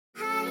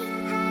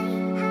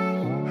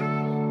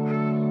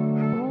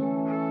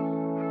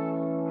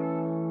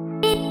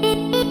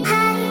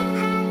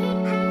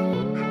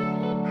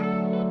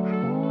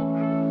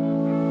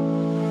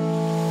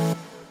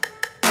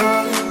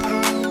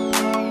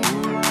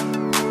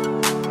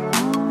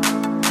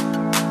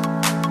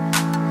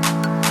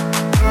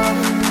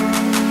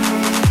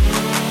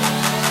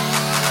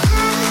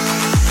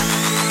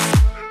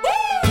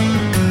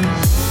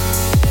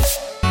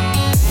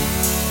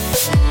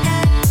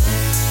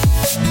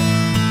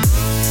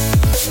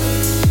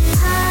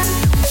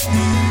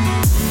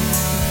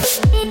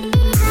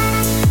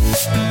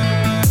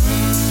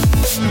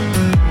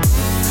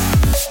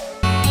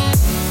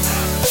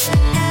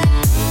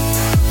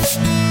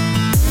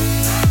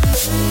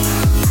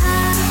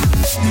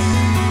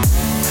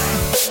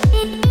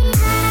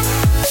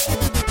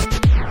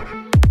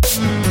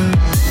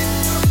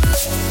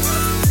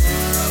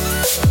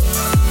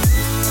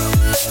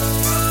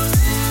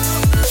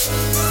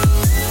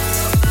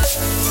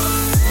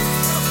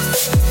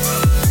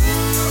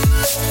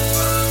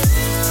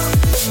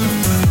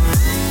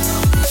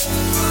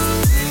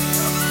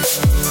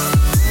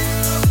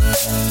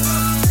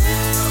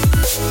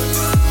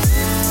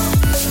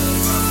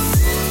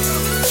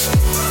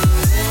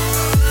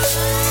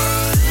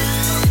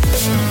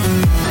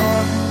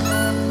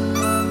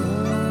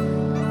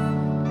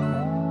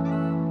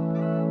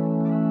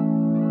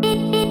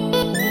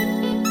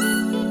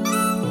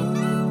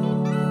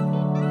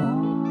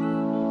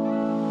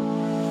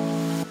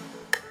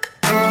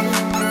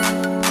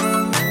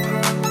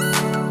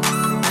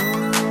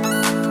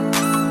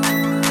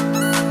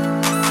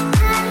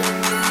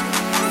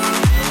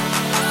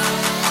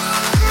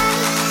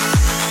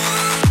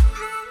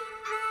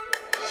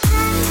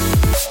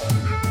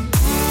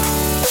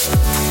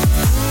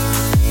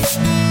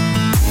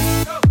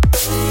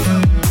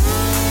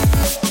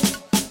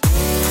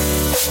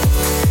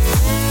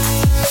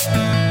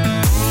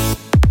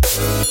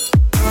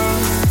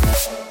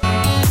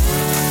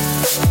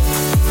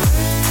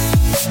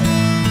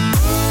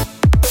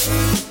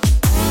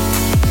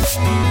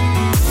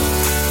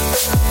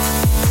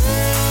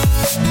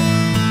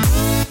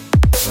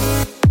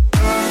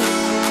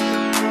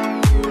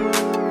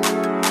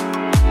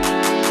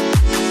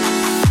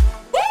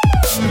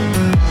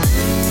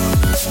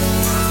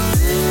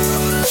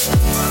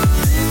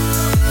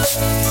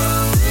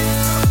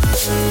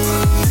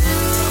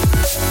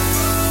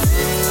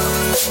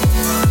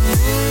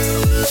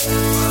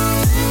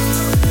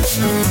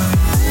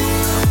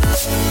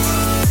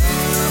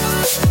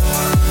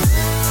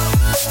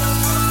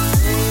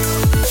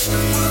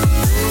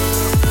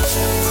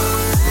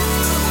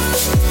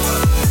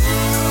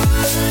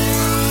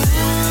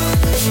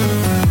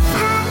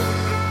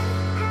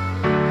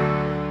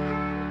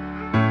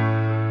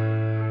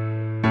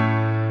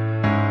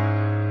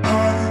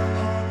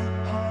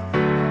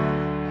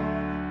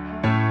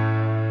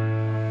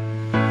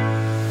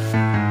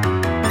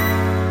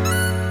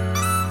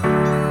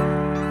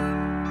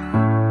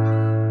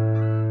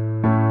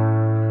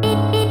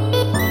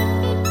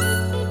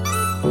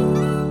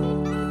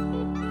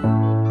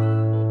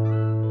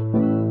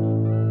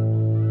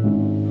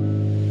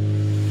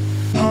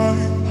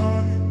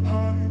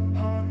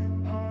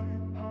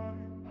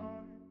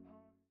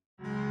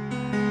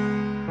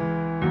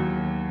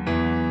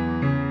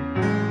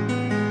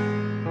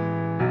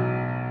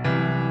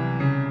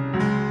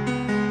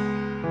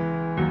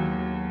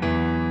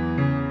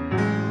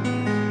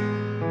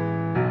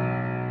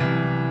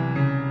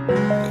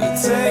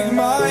take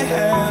my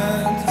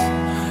hand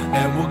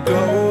and we'll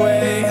go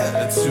away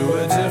to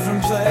a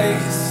different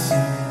place,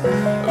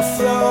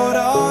 float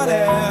on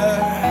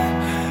air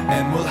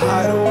and we'll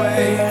hide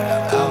away.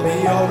 I'll be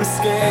your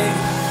escape.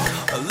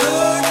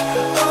 Look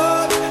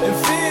up and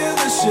feel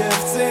the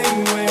shifting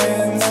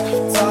winds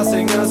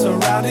tossing us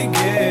around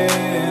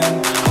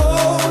again.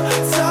 Hold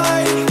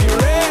tight, get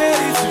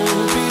ready to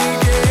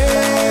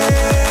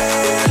begin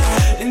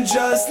and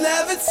just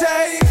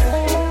levitate.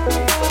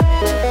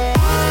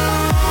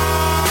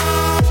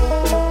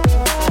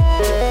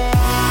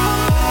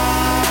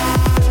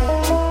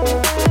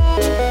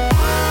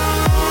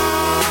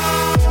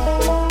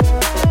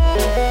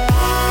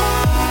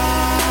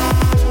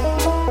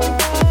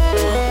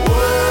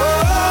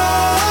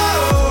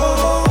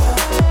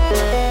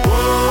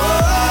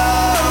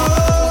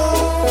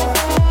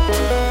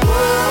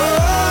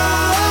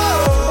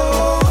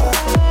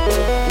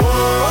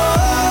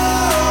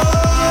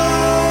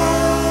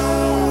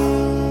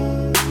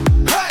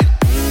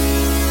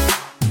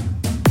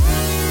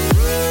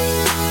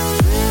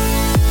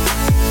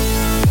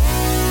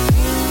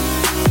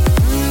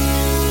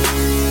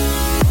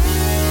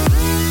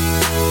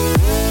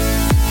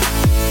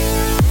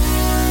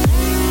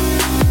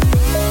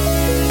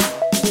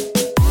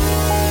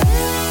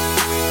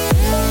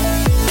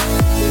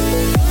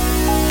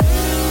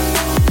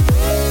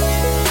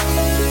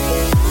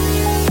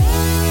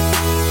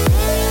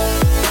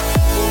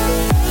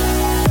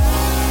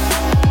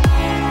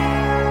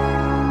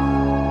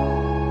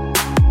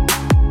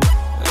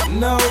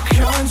 No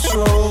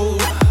control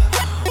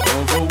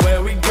over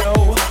where we go,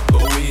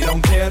 but we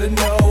don't care to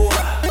know.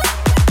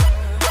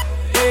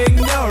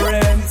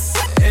 Ignorance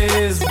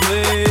is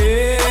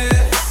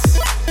bliss.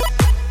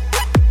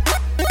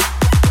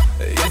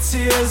 Your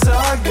tears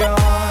are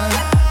gone,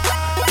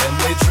 and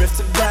they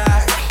drifted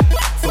back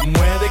from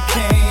where they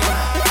came,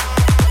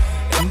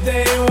 and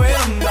they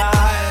will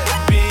not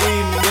be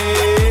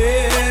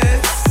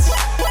missed.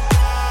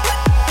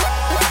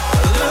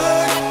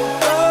 Look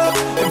up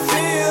and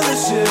feel the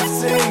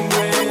shifting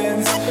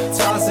winds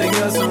tossing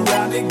us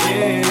around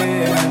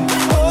again.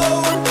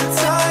 Hold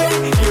tight,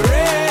 get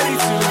ready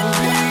to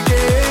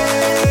begin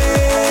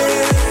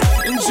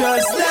and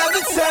just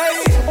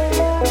levitate.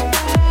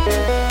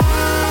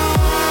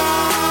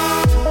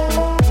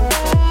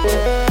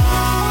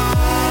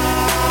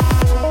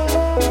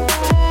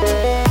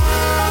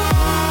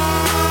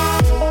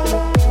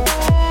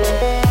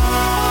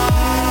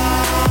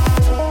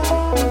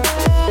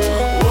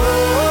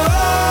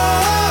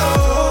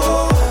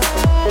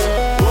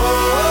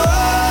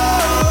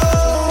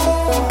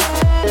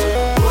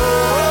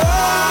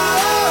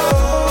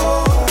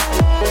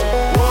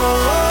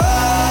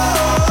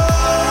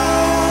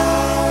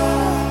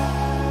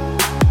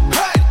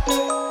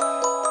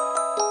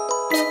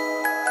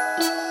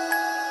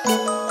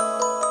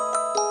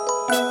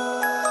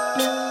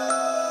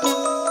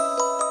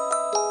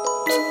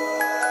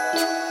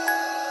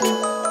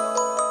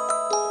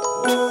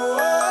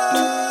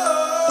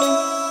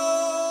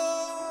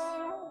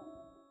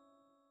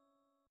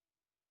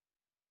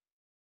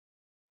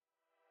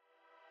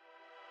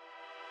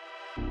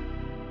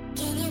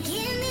 Can you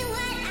give me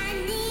what I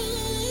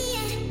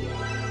need?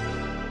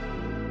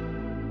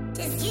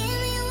 Just give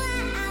me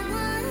what I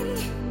want,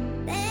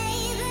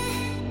 baby.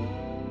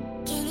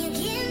 Can you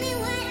give me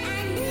what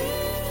I need?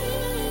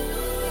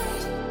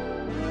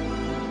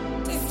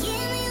 Just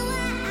give me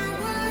what I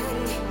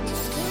want.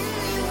 Just give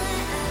me what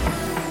I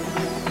want.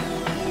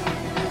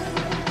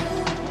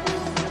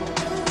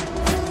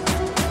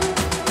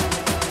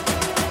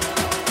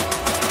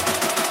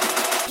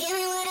 Give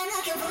me what I'm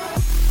looking for.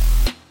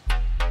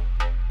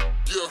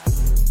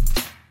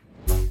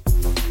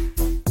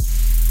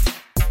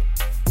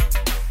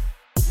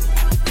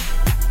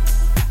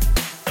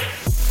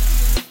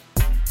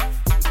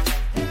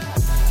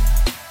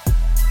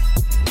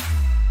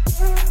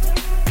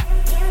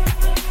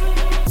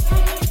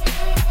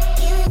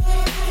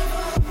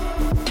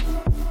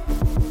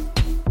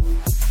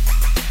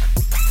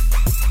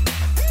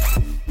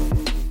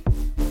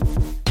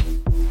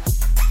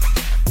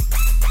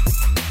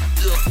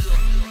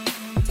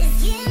 Just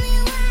give me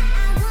what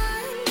I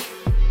want,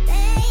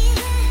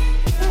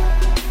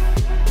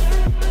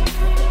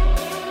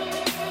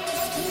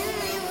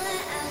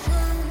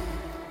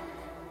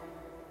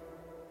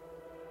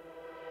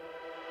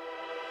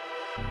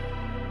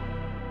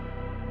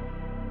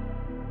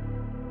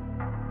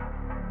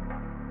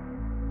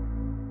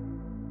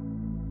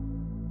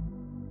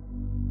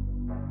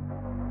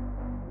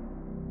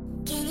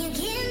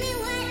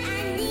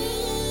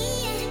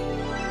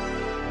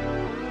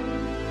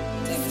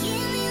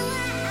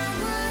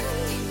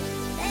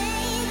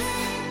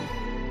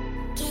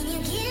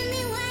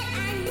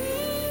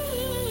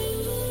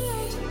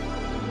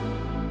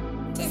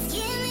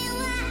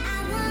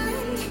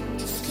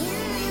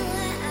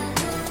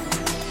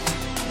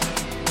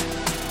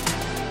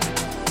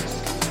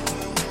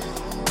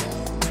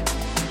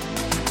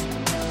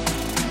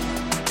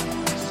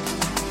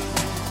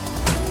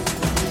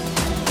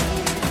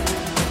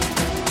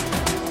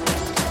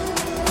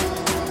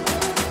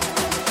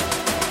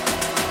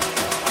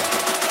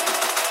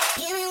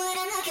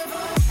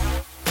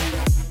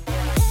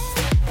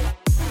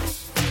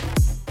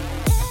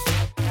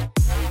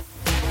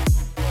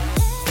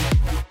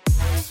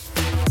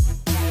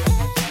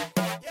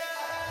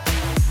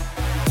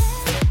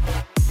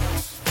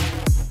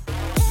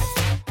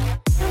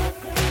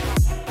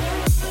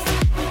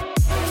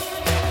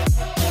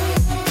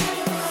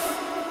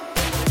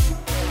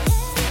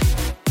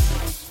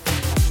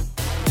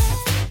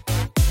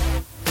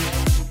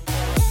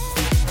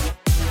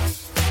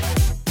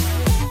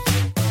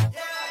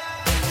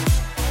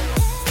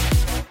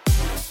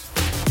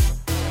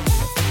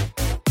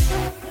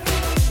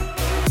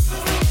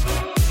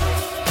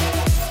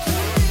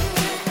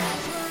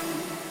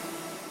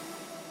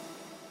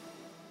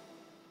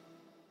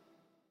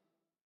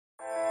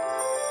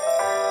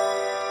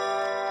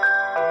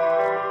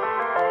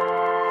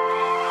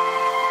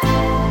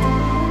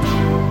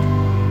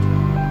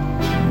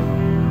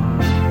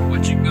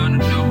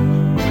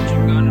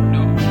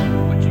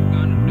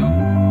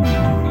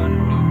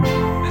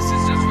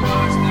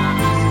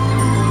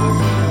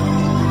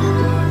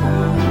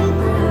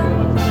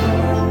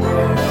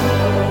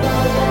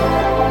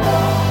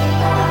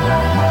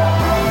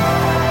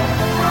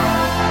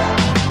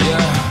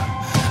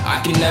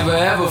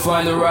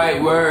 find the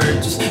right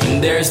words,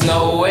 and there's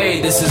no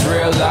way this is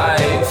real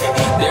life.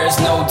 There's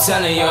no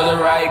telling you're the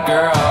right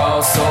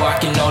girl, so I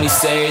can only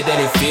say that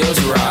it feels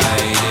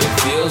right. It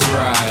feels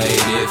right,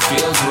 it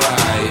feels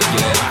right.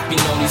 Yeah, I can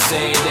only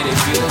say that it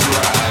feels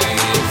right.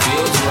 It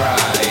feels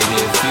right,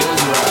 it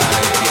feels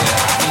right. Yeah,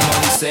 I can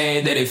only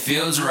say that it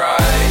feels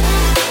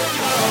right.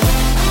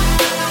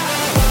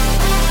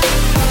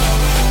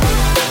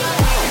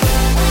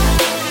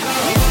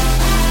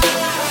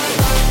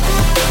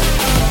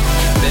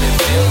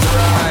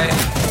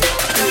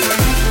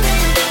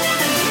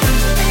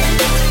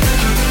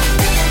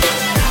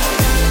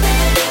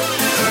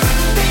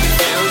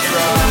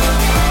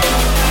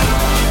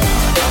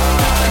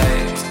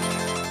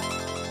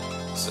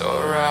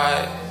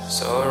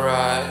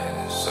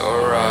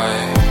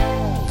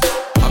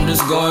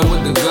 Going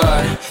with the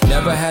gut,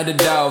 never had a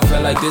doubt,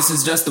 felt like this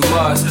is just a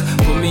must.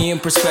 Put me in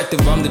perspective,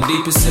 I'm the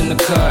deepest in the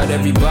cut.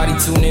 Everybody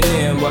tuning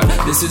in, but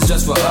this is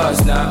just for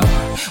us now.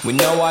 We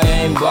know I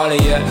ain't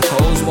ballin' yet,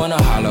 hoes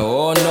wanna holler,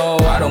 oh no,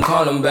 I don't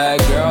call them back.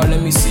 Girl,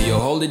 let me see you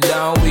hold it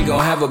down, we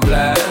gon' have a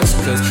blast.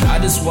 Cause I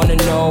just wanna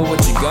know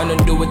what you gonna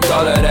do with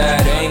all of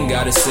that. Ain't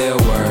gotta say a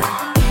word,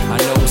 I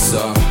know what's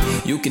up,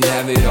 you can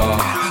have it all.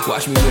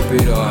 Watch me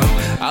rip it off,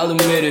 I'll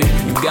admit it,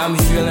 you got me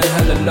feeling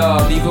hella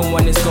loved. Even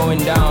when it's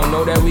going down,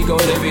 know that we gon'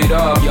 live it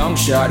up. Young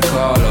shot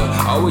caller,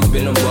 always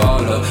been a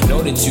baller.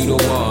 Know that you the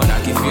one, I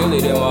can feel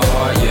it in my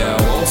heart. Yeah,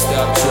 I won't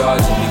stop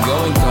charging me, go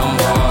and come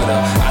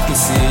harder. I can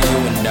see you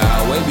and I,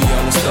 way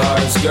beyond the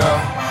stars, girl.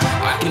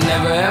 I can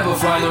never ever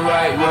find the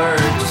right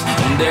words,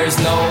 and there's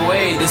no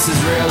way this is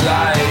real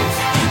life.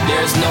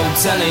 There's no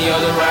telling you're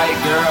the right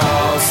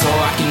girl, so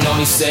I can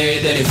only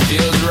say that it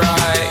feels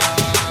right.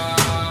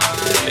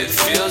 It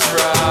feels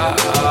right.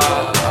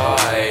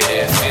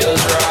 It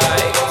feels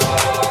right.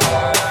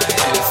 It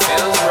feels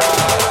right.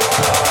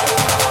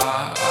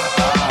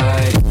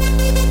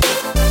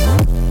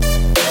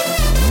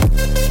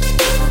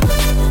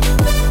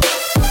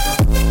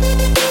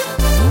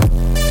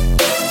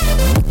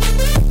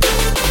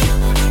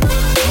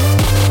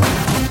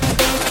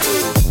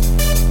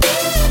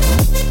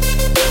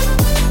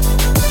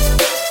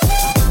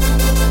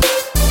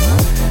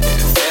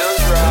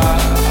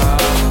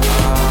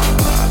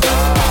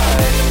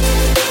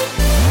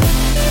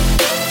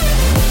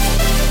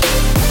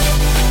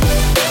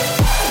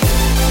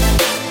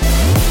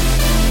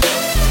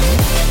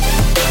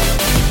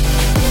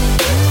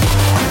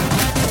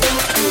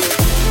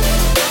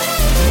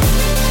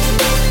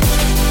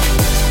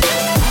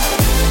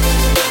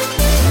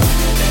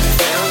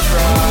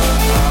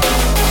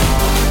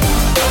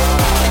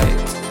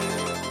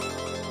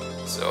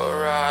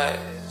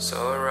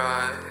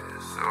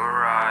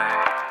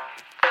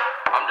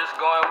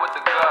 Going with the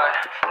gut,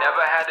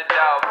 never had a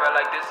doubt, felt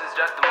like this is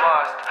just a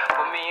must.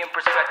 Put me in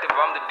perspective,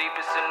 I'm the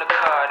deepest in the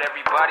cut.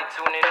 Everybody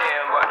tuning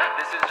in, but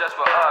this is just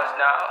for us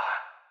now.